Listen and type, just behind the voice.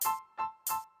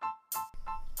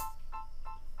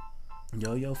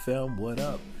Yo, fam, what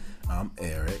up? I'm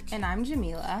Eric. And I'm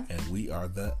Jamila. And we are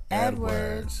the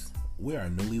Edwards. We are a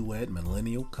newlywed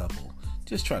millennial couple,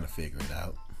 just trying to figure it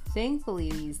out. Thankfully,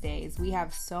 these days, we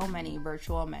have so many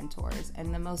virtual mentors,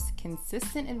 and the most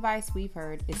consistent advice we've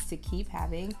heard is to keep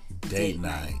having date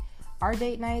night. Our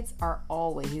date nights are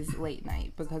always late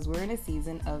night because we're in a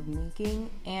season of making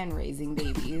and raising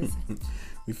babies.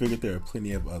 We figured there are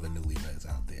plenty of other newlyweds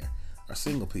out there, or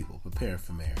single people preparing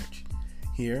for marriage.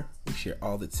 Here, we share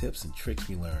all the tips and tricks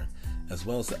we learn, as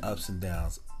well as the ups and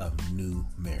downs of new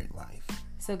married life.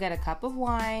 So get a cup of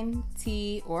wine,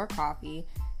 tea, or coffee,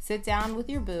 sit down with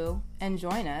your boo, and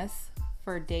join us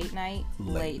for date night,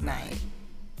 late night.